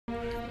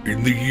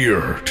In the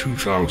year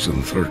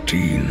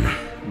 2013,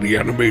 the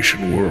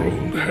animation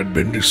world had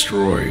been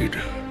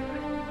destroyed.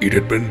 It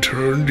had been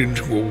turned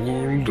into a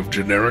world of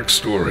generic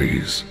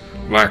stories,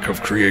 lack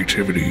of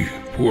creativity,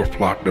 poor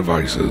plot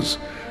devices,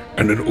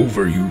 and an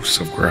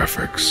overuse of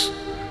graphics.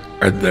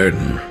 And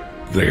then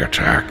they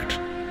attacked.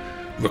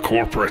 The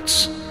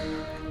corporates.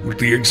 With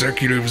the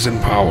executives in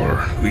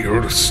power, the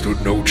Earth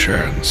stood no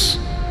chance.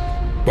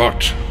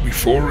 But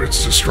before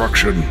its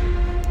destruction,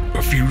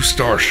 a few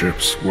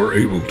starships were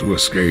able to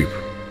escape.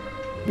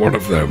 One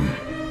of them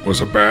was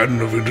a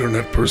band of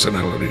internet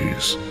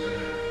personalities.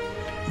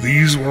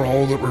 These were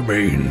all that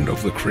remained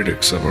of the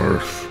critics of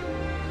Earth.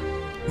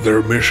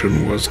 Their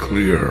mission was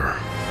clear: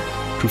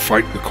 to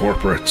fight the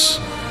corporates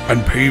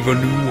and pave a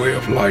new way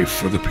of life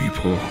for the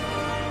people,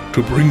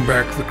 to bring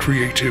back the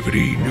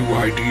creativity, new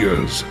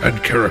ideas,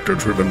 and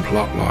character-driven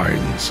plot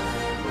lines.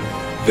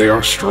 They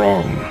are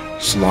strong,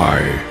 sly,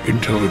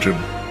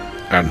 intelligent,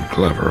 and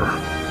clever.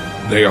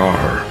 They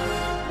are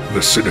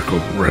the Cynical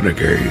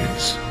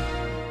Renegades.